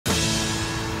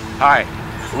Hi,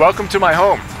 welcome to my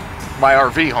home. My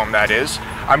RV home, that is.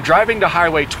 I'm driving to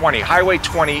Highway 20. Highway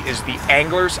 20 is the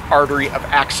angler's artery of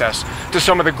access to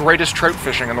some of the greatest trout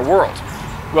fishing in the world.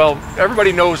 Well,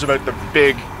 everybody knows about the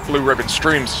big blue ribbon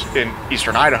streams in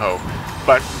eastern Idaho,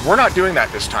 but we're not doing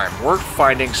that this time. We're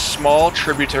finding small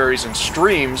tributaries and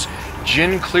streams,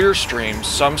 gin clear streams,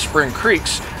 some spring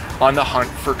creeks, on the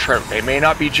hunt for trout. They may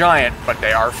not be giant, but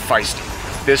they are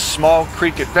feisty. This small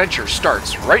creek adventure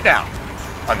starts right now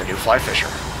on the new Fly Fisher.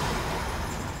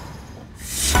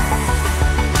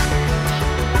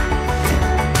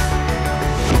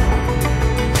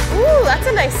 Ooh, that's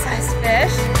a nice sized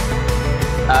fish.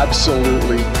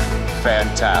 Absolutely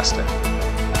fantastic.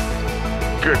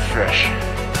 Good fish.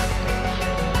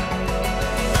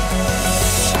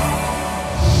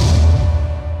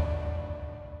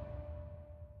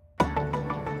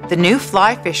 The new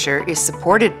Fly Fisher is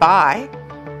supported by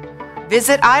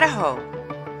Visit Idaho,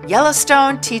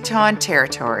 Yellowstone Teton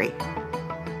Territory,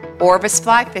 Orvis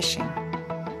Fly Fishing,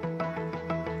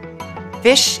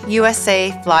 Fish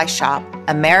USA Fly Shop,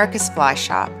 America's Fly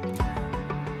Shop,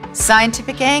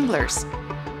 Scientific Anglers,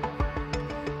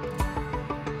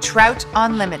 Trout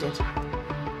Unlimited,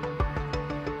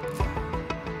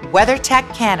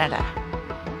 WeatherTech Canada.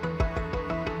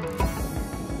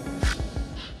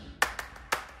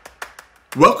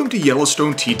 Welcome to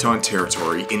Yellowstone Teton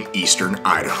Territory in eastern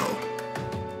Idaho.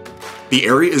 The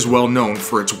area is well known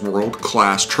for its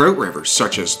world-class trout rivers,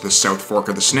 such as the South Fork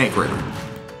of the Snake River,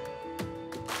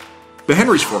 the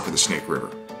Henry's Fork of the Snake River,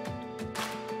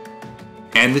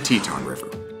 and the Teton River.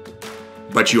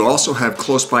 But you also have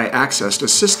close-by access to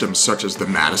systems such as the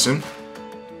Madison,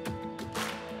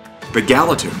 the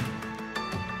Gallatin,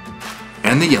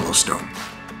 and the Yellowstone.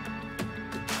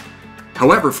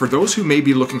 However, for those who may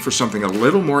be looking for something a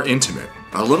little more intimate,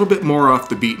 a little bit more off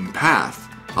the beaten path,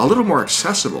 a little more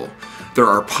accessible, there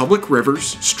are public rivers,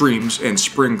 streams, and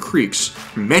spring creeks,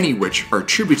 many which are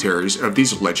tributaries of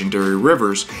these legendary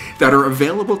rivers that are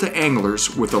available to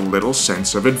anglers with a little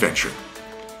sense of adventure.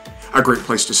 A great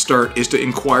place to start is to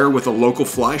inquire with a local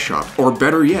fly shop, or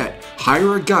better yet,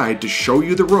 hire a guide to show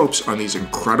you the ropes on these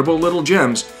incredible little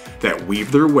gems that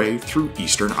weave their way through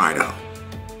eastern Idaho.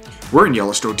 We're in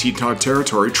Yellowstone Teton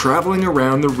Territory traveling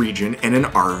around the region in an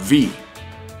RV,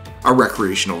 a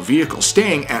recreational vehicle,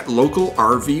 staying at local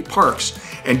RV parks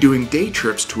and doing day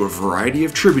trips to a variety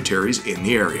of tributaries in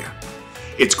the area.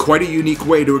 It's quite a unique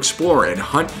way to explore and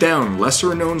hunt down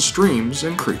lesser known streams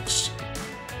and creeks.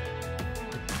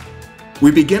 We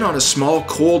begin on a small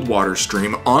cold water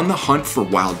stream on the hunt for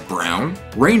wild brown,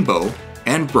 rainbow,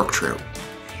 and brook trout.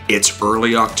 It's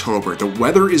early October, the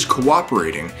weather is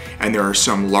cooperating, and there are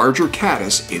some larger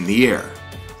caddis in the air.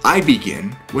 I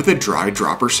begin with a dry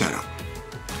dropper setup.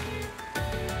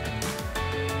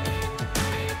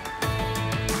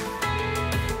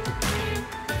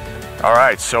 All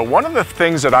right, so one of the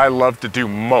things that I love to do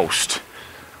most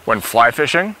when fly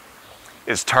fishing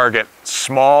is target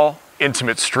small,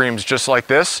 intimate streams just like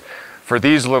this for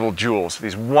these little jewels,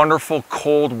 these wonderful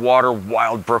cold water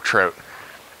wild brook trout.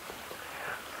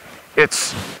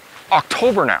 It's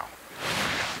October now,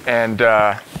 and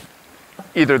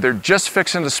either they're just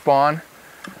fixing to spawn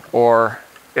or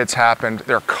it's happened.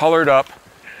 They're colored up,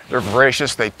 they're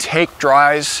voracious, they take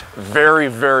dries very,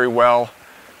 very well,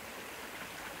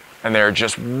 and they're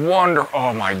just wonderful.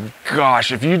 Oh my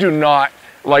gosh, if you do not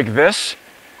like this,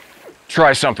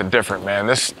 try something different, man.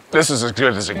 This is as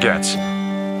good as it gets.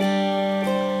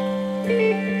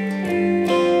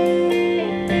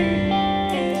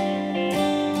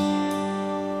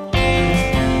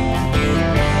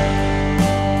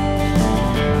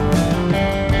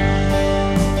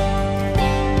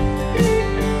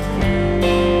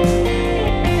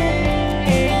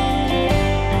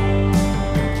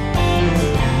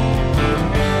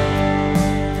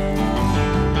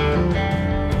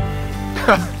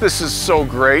 This is so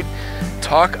great.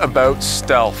 Talk about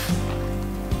stealth.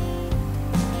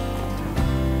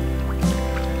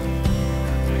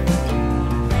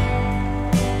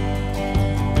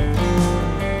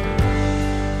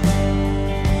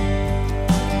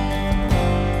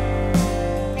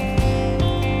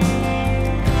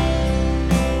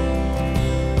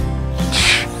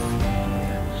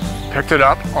 Picked it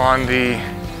up on the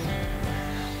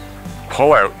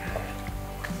pullout.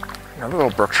 Another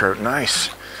little brook trout, nice.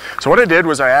 So what I did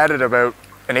was I added about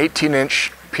an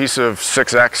 18-inch piece of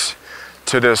 6X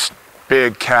to this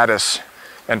big caddis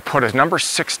and put a number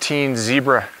 16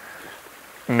 zebra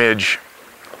midge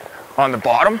on the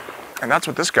bottom, and that's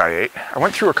what this guy ate. I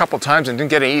went through a couple times and didn't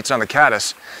get any eats on the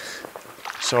caddis,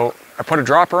 so I put a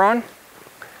dropper on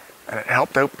and it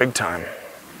helped out big time.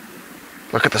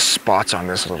 Look at the spots on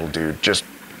this little dude, just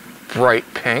bright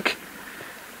pink.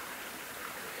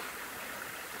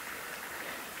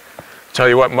 Tell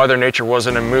you what, Mother Nature was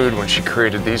in a mood when she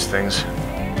created these things.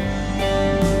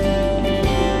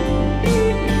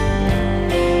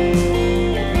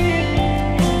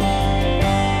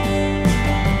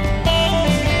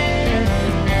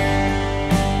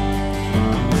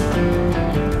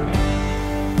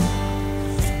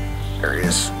 There he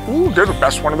is. Ooh, they're the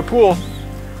best one in the pool.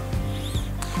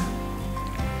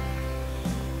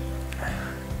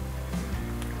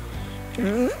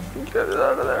 Get it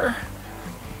out of there.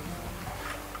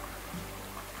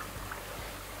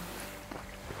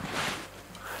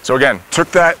 So again, took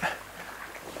that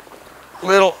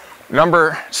little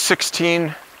number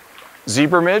 16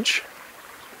 zebra midge.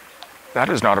 That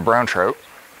is not a brown trout.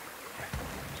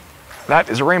 That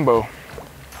is a rainbow.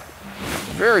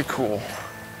 Very cool.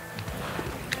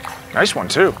 Nice one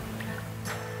too.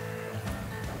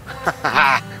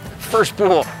 First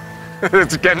pool.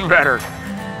 It's getting better.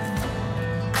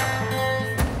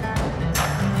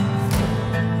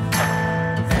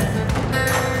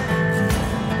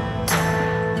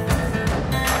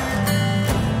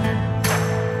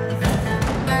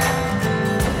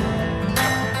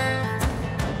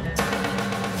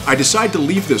 I decide to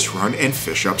leave this run and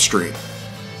fish upstream.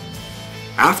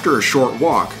 After a short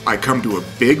walk, I come to a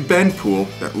big bend pool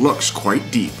that looks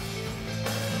quite deep.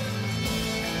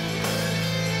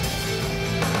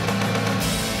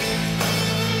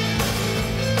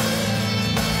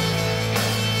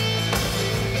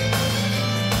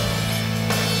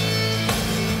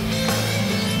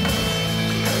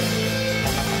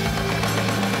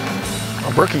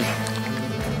 A brookie.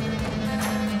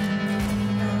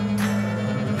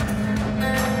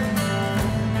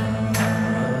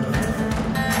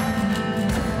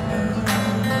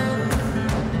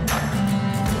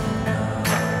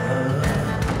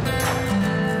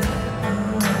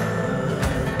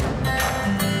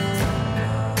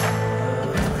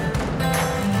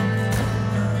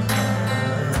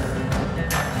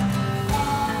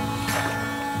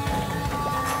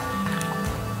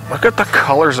 Look at the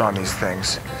colors on these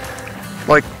things.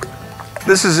 Like,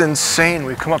 this is insane.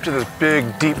 We've come up to this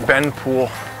big, deep bend pool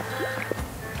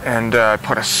and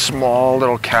put a small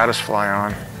little caddisfly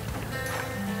on.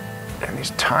 And these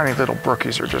tiny little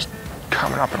brookies are just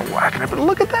coming up and whacking it. But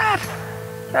look at that.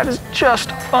 That is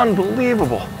just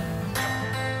unbelievable.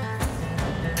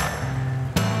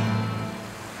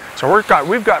 So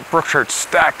we've got brook trout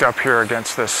stacked up here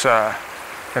against this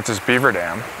beaver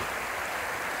dam.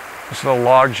 This little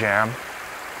log jam.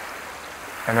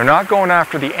 And they're not going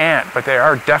after the ant, but they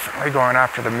are definitely going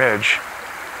after the midge.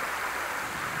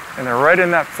 And they're right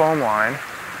in that foam line.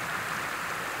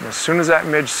 And as soon as that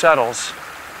midge settles,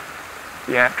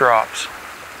 the ant drops.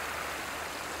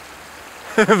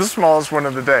 The smallest one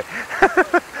of the day.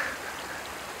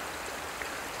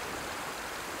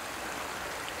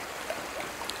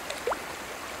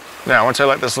 Now, once I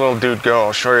let this little dude go,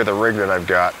 I'll show you the rig that I've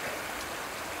got.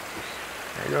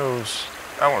 There he goes.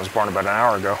 That one was born about an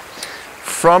hour ago.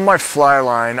 From my fly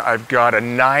line, I've got a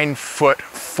 9-foot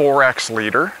 4X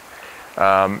leader.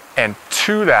 And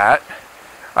to that,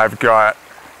 I've got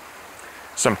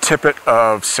some tippet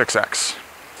of 6X,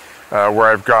 where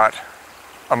I've got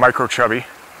a micro chubby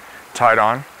tied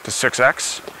on to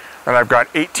 6X. And I've got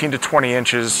 18 to 20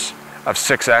 inches of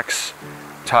 6X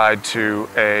tied to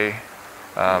a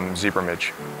zebra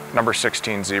midge, number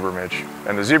 16 zebra midge.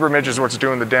 And the zebra midge is what's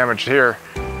doing the damage here.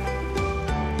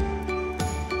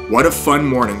 What a fun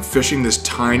morning fishing this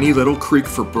tiny little creek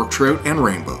for brook trout and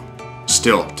rainbow.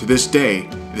 Still, to this day,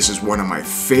 this is one of my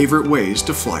favorite ways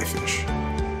to fly fish.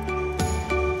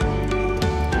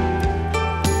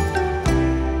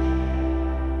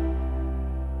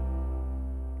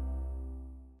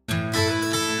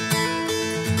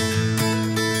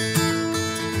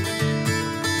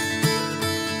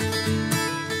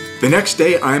 The next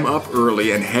day, I'm up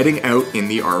early and heading out in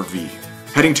the RV,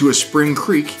 heading to a spring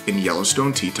creek in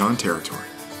Yellowstone Teton Territory.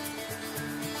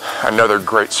 Another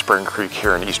great spring creek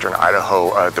here in eastern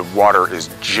Idaho. The water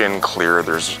is gin clear.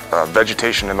 There's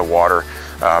vegetation in the water.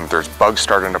 There's bugs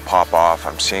starting to pop off.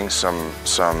 I'm seeing some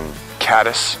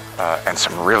caddis and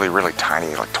some really, really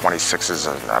tiny, like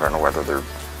 26s. I don't know whether they're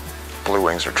blue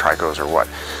wings or tricos or what.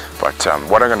 But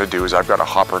what I'm going to do is I've got a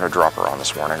hopper and a dropper on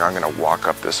this morning. I'm going to walk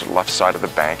up this left side of the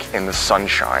bank in the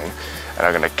sunshine, and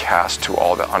I'm going to cast to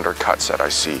all the undercuts that I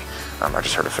see. I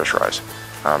just heard a fish rise.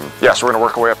 Yeah, so we're going to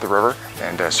work our way up the river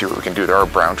and see what we can do. There are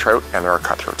brown trout and there are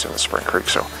cutthroats in the spring creek,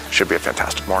 so should be a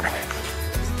fantastic morning.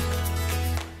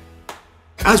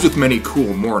 As with many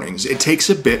cool mornings, it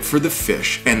takes a bit for the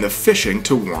fish and the fishing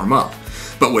to warm up.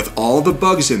 But with all the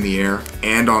bugs in the air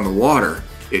and on the water,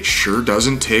 it sure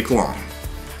doesn't take long.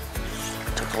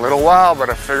 Took a little while, but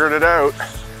I figured it out.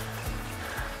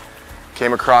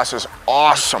 Came across this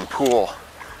awesome pool.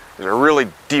 There's a really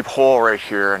deep hole right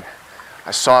here, and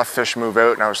I saw a fish move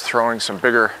out, and I was throwing some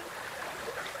bigger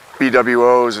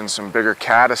BWOs and some bigger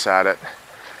caddis at it.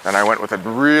 And I went with a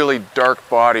really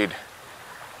dark-bodied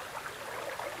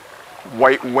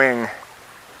white wing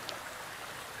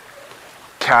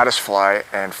caddisfly,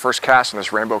 and first cast in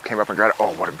this rainbow came up and grabbed it.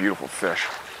 Oh, what a beautiful fish.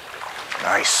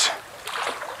 Nice.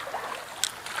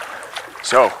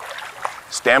 So,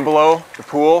 stand below the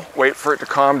pool, wait for it to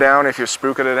calm down if you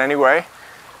spook it anyway,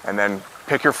 and then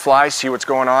pick your fly, see what's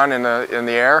going on in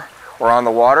the air or on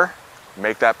the water.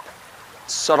 Make that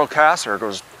subtle cast, or it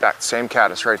goes that same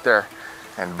caddis right there,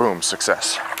 and boom,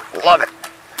 success. Love it.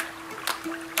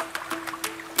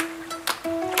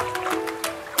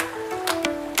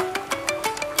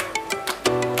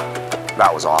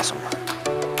 That was awesome.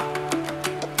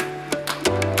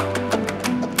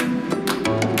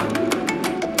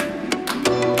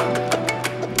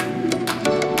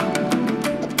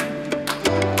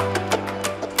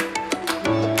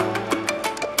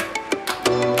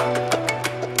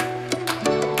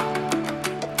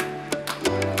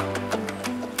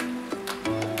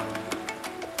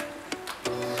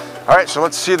 All right, so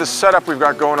let's see the setup we've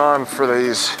got going on for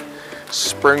these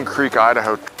Spring Creek,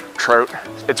 Idaho trout.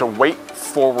 It's a weight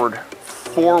forward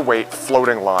 4-weight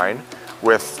floating line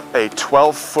with a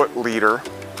 12-foot leader.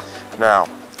 Now,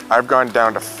 I've gone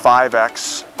down to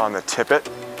 5X on the tippet,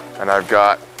 and I've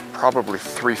got probably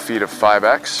 3 feet of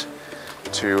 5X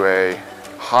to a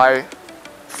high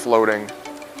floating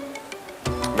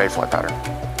mayfly pattern.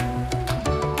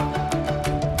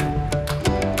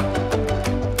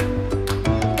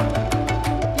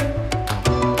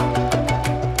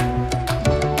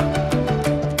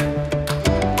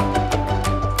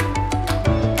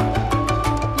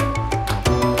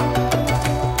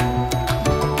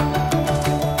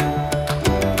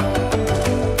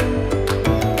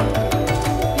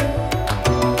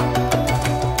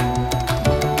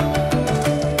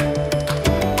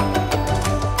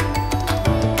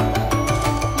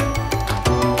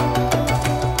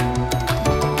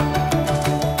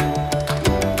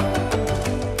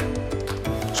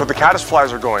 So the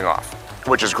caddisflies are going off,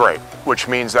 which is great, which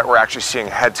means that we're actually seeing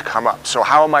heads come up. So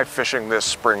how am I fishing this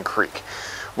Spring Creek?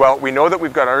 Well, we know that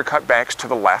we've got undercut banks to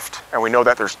the left, and we know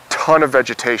that there's a ton of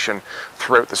vegetation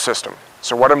throughout the system.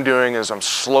 So what I'm doing is I'm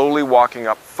slowly walking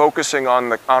up, focusing on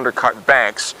the undercut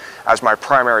banks as my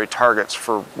primary targets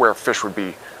for where fish would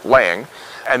be laying.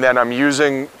 And then I'm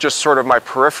using just sort of my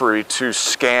periphery to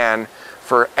scan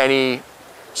for any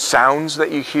sounds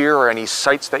that you hear or any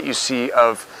sights that you see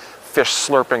of fish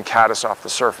slurping caddis off the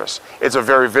surface. It's a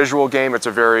very visual game, it's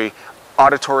a very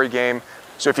auditory game.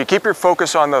 So if you keep your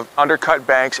focus on the undercut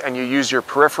banks and you use your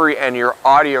periphery and your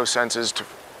audio senses to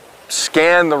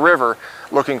scan the river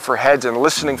looking for heads and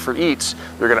listening for eats,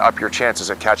 you're gonna up your chances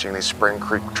at catching these Spring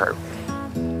Creek trout.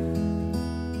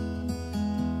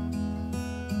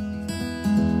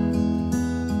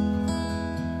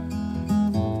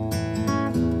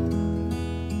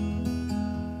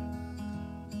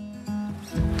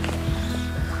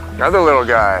 Another little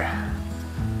guy.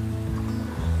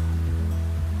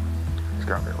 He's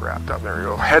got me wrapped up. There we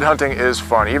go. Head hunting is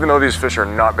fun. Even though these fish are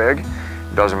not big,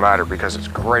 it doesn't matter because it's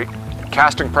great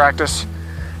casting practice,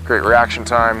 great reaction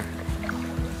time.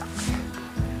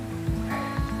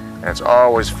 And it's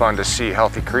always fun to see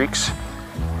healthy creeks.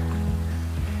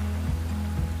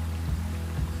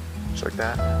 Just like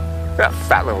that. That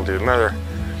fat little dude. Another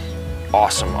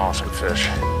awesome, awesome fish.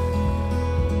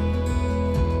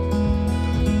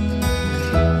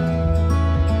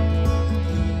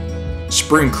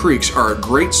 Spring creeks are a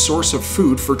great source of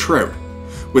food for trout.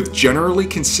 With generally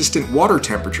consistent water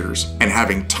temperatures and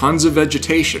having tons of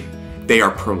vegetation, they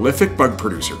are prolific bug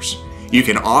producers. You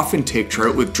can often take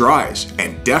trout with dries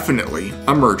and definitely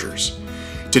emergers.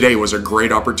 Today was a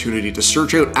great opportunity to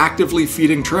search out actively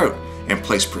feeding trout and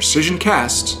place precision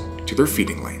casts to their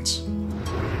feeding lanes.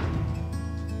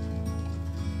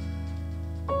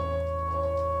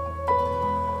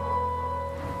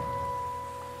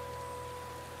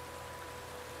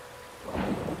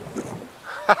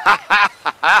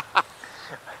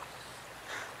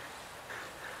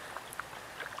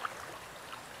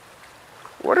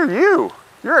 What are you?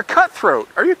 You're a cutthroat.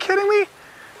 Are you kidding me?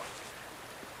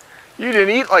 You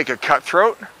didn't eat like a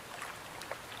cutthroat.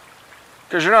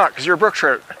 Because you're not, because you're a brook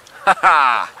trout.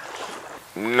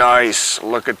 Nice.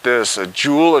 Look at this. A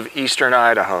jewel of eastern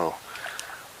Idaho.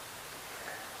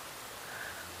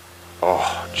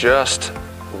 Oh, just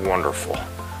wonderful.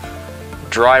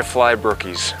 dry fly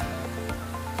brookies.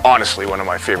 Honestly, one of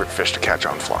my favorite fish to catch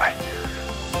on fly.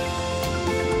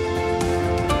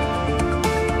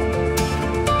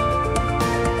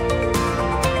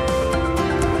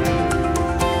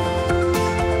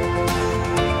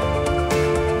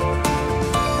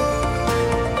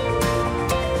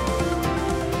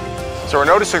 So we're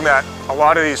noticing that a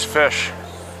lot of these fish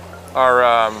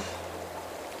are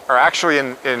actually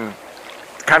in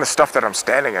kind of stuff that I'm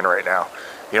standing in right now.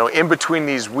 You know, in between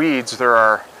these weeds there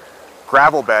are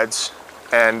gravel beds,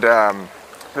 and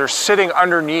they're sitting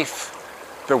underneath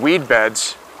the weed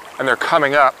beds, and they're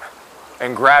coming up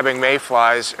and grabbing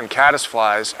mayflies and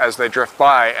caddisflies as they drift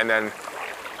by, and then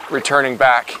returning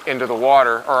back into the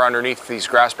water or underneath these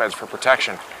grass beds for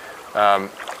protection.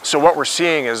 So what we're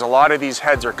seeing is a lot of these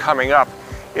heads are coming up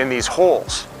in these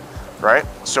holes, right?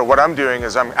 So what I'm doing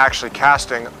is I'm actually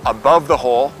casting above the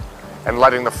hole and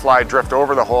letting the fly drift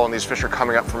over the hole, and these fish are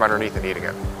coming up from underneath and eating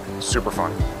it. Super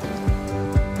fun.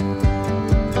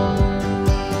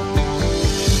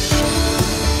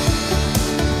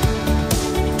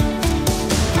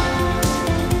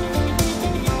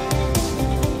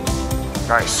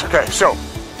 Nice. Okay, so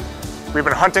we've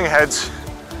been hunting heads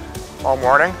all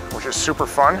morning, which is super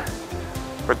fun,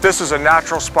 but this is a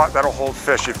natural spot that'll hold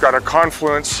fish. You've got a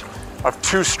confluence of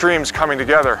two streams coming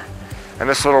together, and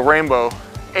this little rainbow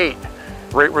ate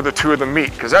right where the two of them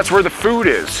meet, because that's where the food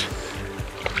is.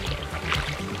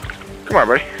 Come on,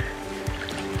 buddy.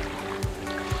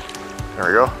 There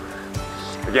we go.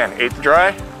 Again, ate the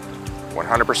dry,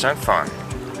 100% fun.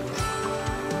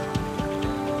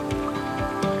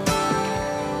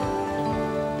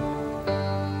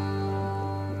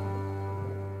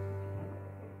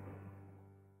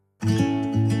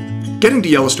 Getting to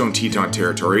Yellowstone Teton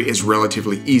territory is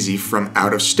relatively easy from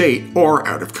out of state or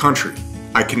out of country.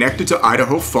 I connected to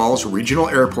Idaho Falls Regional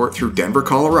Airport through Denver,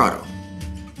 Colorado.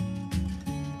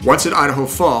 Once at Idaho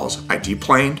Falls, I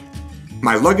deplaned,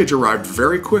 my luggage arrived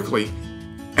very quickly,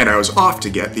 and I was off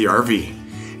to get the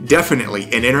RV. Definitely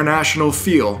an international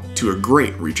feel to a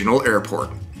great regional airport.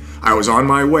 I was on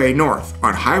my way north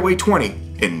on Highway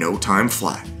 20 in no time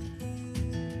flat.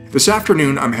 This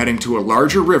afternoon, I'm heading to a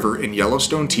larger river in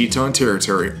Yellowstone Teton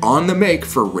territory on the make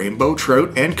for rainbow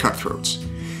trout and cutthroats.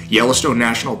 Yellowstone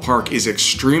National Park is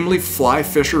extremely fly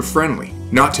fisher friendly,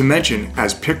 not to mention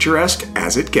as picturesque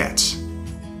as it gets.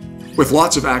 With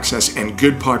lots of access and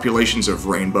good populations of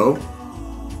rainbow,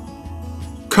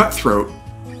 cutthroat,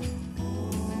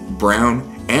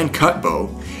 brown, and cutbow,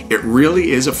 it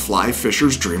really is a fly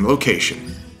fisher's dream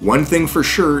location. One thing for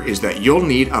sure is that you'll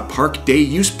need a park day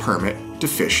use permit to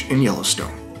fish in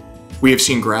Yellowstone. We have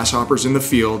seen grasshoppers in the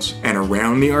fields and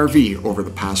around the RV over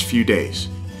the past few days,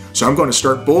 so I'm going to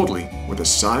start boldly with a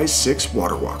size 6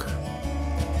 water walker.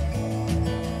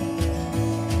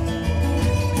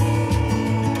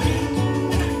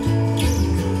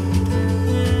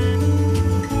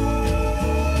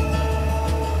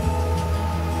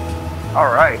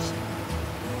 All right,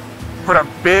 put a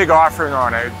big offering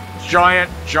on a giant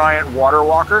water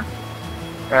walker,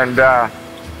 and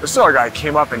this other guy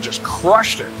came up and just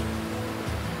crushed it.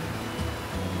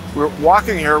 We were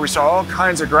walking here, we saw all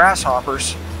kinds of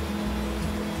grasshoppers.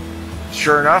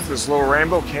 Sure enough, this little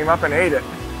rainbow came up and ate it.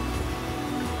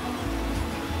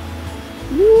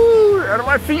 Woo, out of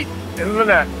my feet, into the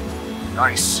net.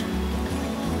 Nice.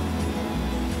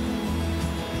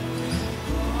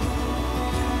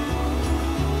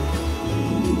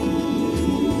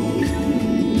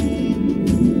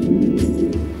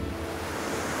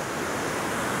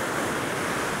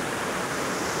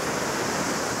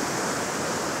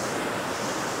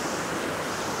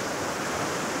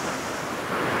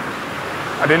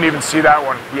 I didn't even see that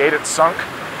one. He ate it sunk.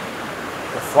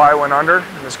 The fly went under,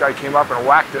 and this guy came up and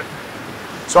whacked it.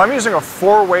 So I'm using a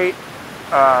 4-weight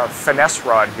finesse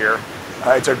rod here.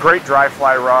 It's a great dry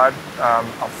fly rod,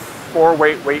 a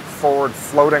 4-weight weight forward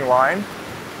floating line,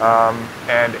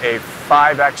 and a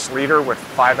 5X leader with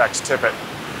 5X tippet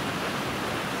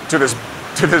to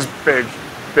this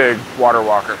big water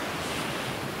walker.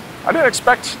 I didn't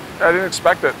expect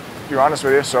it, to be honest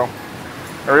with you. So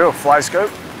there we go, fly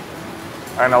scout.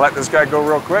 And I'll let this guy go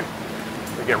real quick.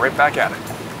 We get right back at it.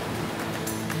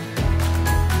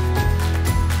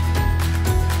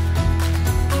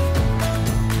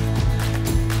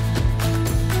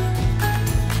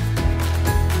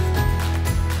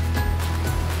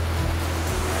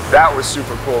 That was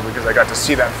super cool because I got to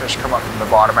see that fish come up from the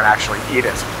bottom and actually eat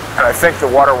it. And I think the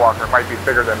water walker might be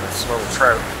bigger than this little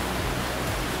trout.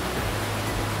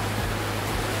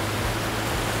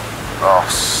 Oh,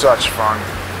 such fun.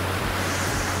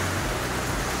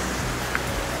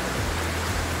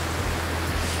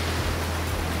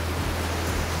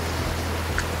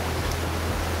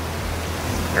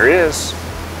 There he is.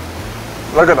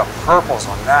 Look at the purples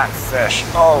on that fish.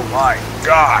 Oh my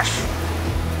gosh.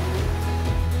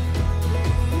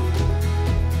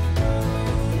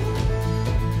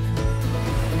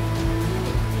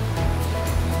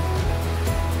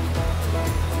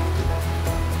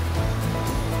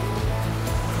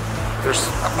 There's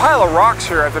a pile of rocks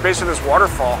here at the base of this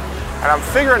waterfall, and I'm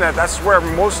figuring that that's where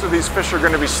most of these fish are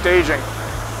going to be staging.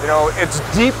 You know, it's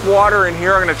deep water in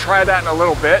here. I'm going to try that in a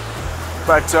little bit,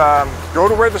 but go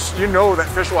to where you know that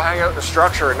fish will hang out in the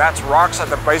structure, and that's rocks at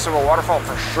the base of a waterfall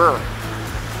for sure.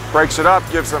 Breaks it up,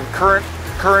 gives them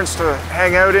currents to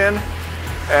hang out in,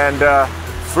 and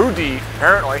food to eat,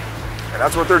 apparently. And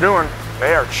that's what they're doing.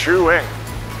 They are chewing.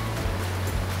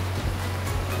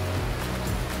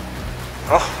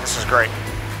 Oh, this is great.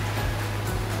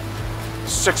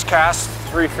 6 casts,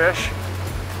 3 fish.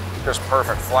 Just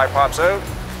perfect. Fly pops out.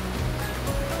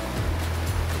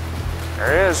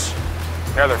 There he is.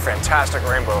 Another fantastic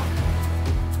rainbow.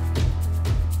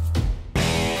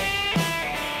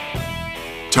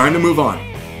 Time to move on.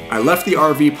 I left the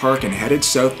RV park and headed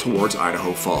south towards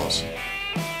Idaho Falls.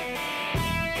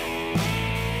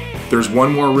 There's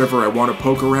one more river I want to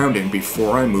poke around in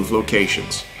before I move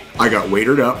locations. I got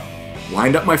weighted up,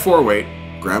 lined up my 4-weight,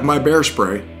 grabbed my bear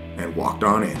spray, and walked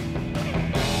on in.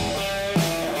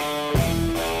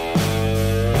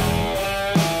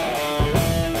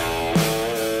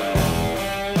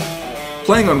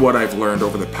 Playing on what I've learned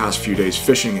over the past few days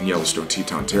fishing in Yellowstone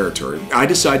Teton territory, I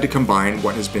decided to combine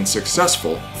what has been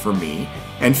successful for me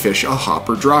and fish a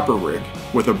hopper dropper rig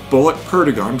with a bullet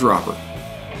Perdigon dropper.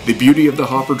 The beauty of the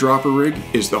hopper dropper rig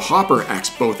is the hopper acts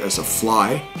both as a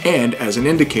fly and as an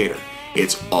indicator.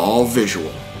 It's all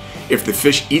visual. If the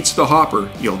fish eats the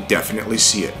hopper, you'll definitely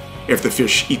see it. If the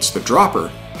fish eats the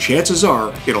dropper, chances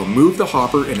are it'll move the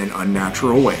hopper in an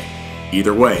unnatural way.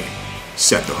 Either way,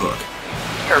 set the hook.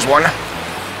 There's one.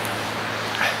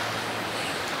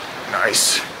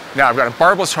 Nice. Now I've got a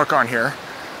barbless hook on here,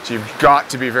 so you've got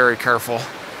to be very careful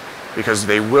because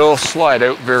they will slide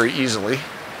out very easily.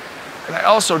 And I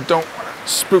also don't want to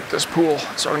spook this pool,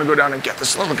 so I'm going to go down and get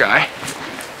this little guy.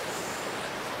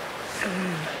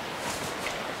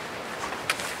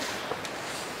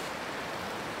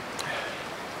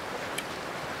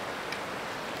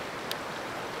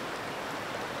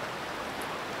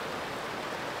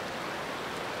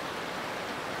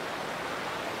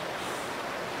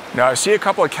 Now I see a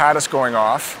couple of caddis going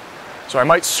off, so I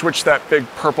might switch that big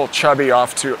purple chubby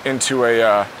off into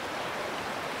a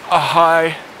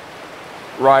high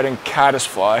riding caddis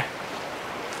fly,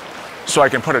 so I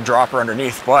can put a dropper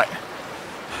underneath. But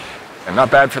and not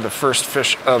bad for the first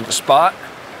fish of the spot.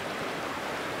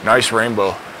 Nice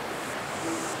rainbow.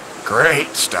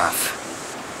 Great stuff.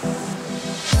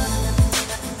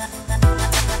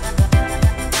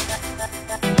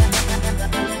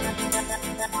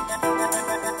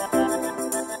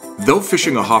 Though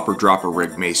fishing a hopper dropper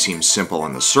rig may seem simple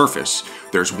on the surface,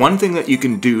 there's one thing that you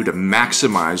can do to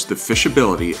maximize the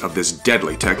fishability of this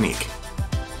deadly technique.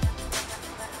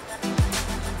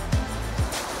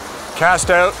 Cast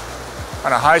out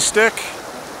on a high stick.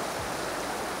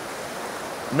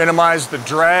 Minimize the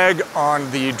drag on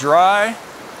the dry.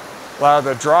 Allow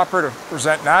the dropper to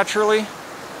present naturally.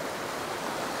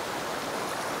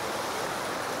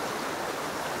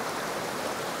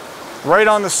 Right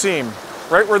on the seam.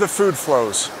 Right where the food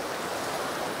flows.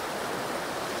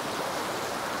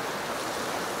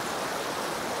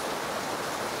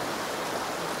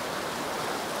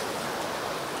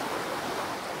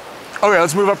 Okay,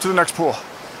 let's move up to the next pool.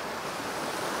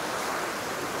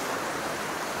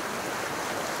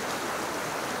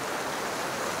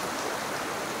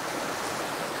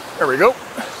 There we go.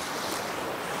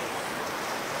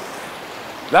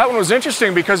 That one was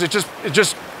interesting because it just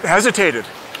hesitated.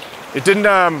 It didn't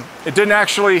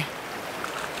actually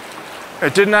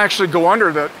go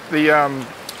under. The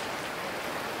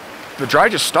dry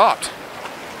just stopped.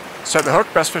 Set the hook.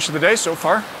 Best fish of the day so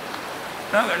far.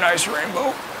 Another nice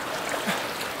rainbow.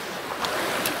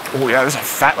 Oh yeah, this is a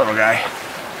fat little guy.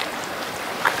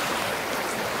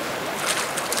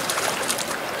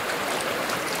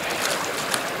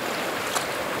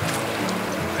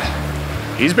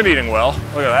 He's been eating well.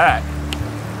 Look at that.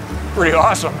 Pretty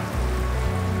awesome.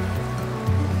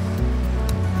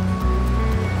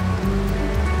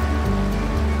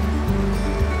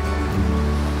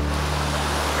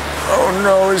 Oh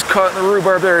no, he's caught in the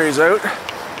rhubarb. There, he's out.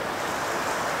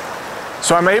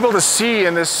 So I'm able to see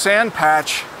in this sand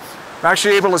patch, I'm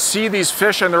actually able to see these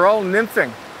fish, and they're all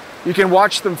nymphing. You can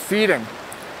watch them feeding.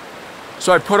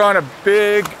 So I put on a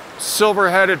big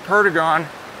silver-headed Perdigon,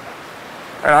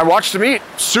 and I watched them eat.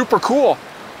 Super cool.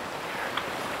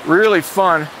 really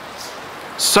fun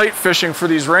sight fishing for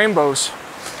these rainbows.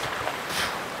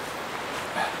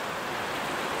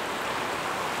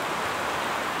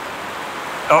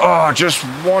 Oh, just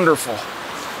wonderful.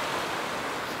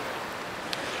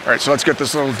 All right, so let's get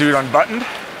this little dude unbuttoned.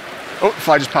 Oh, the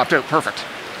fly just popped out, perfect.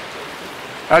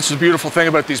 That's the beautiful thing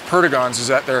about these perdigons is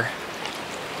that they're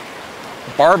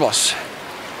barbless.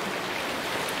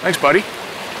 Thanks, buddy.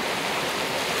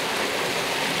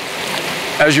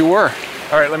 As you were.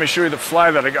 All right, let me show you the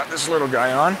fly that I got this little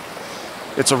guy on.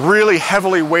 It's a really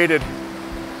heavily weighted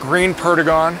green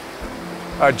perdigon,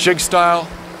 jig style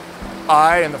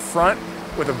eye in the front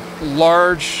with a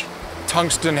large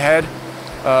tungsten head.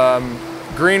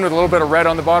 Green with a little bit of red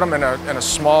on the bottom and a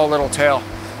small little tail.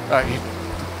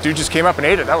 Dude just came up and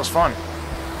ate it. That was fun.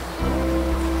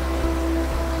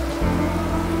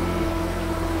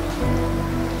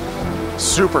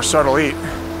 Super subtle eat.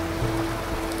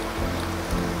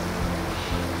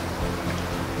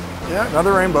 Yeah,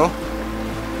 another rainbow.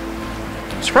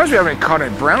 I'm surprised we haven't caught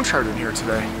any brown trout in here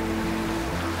today.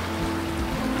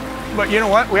 But you know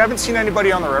what? We haven't seen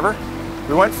anybody on the river.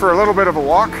 We went for a little bit of a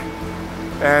walk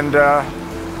and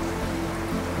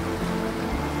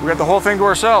we got the whole thing to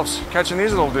ourselves, catching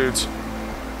these little dudes.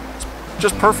 It's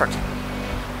just perfect.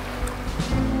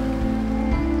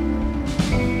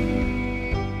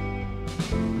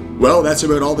 Well, that's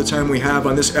about all the time we have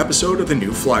on this episode of The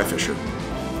New Fly Fisher.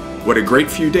 What a great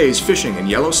few days fishing in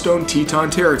Yellowstone Teton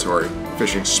territory,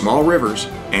 fishing small rivers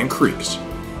and creeks.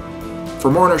 For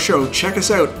more on our show, check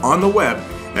us out on the web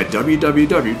at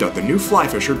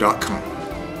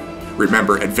www.thenewflyfisher.com.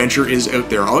 Remember, adventure is out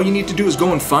there. All you need to do is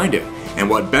go and find it. And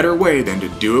what better way than to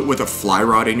do it with a fly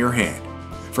rod in your hand?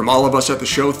 From all of us at the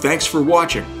show, thanks for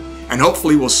watching. And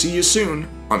hopefully we'll see you soon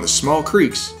on the small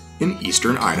creeks in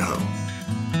eastern Idaho.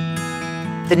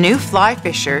 The New Fly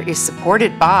Fisher is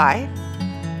supported by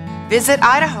Visit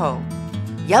Idaho,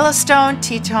 Yellowstone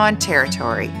Teton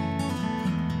Territory,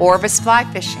 Orvis Fly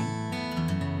Fishing,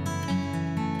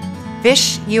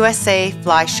 Fish USA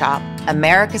Fly Shop,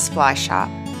 America's Fly Shop,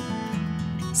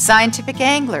 Scientific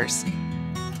Anglers,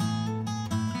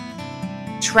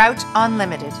 Trout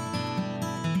Unlimited,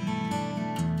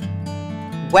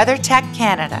 WeatherTech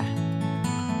Canada,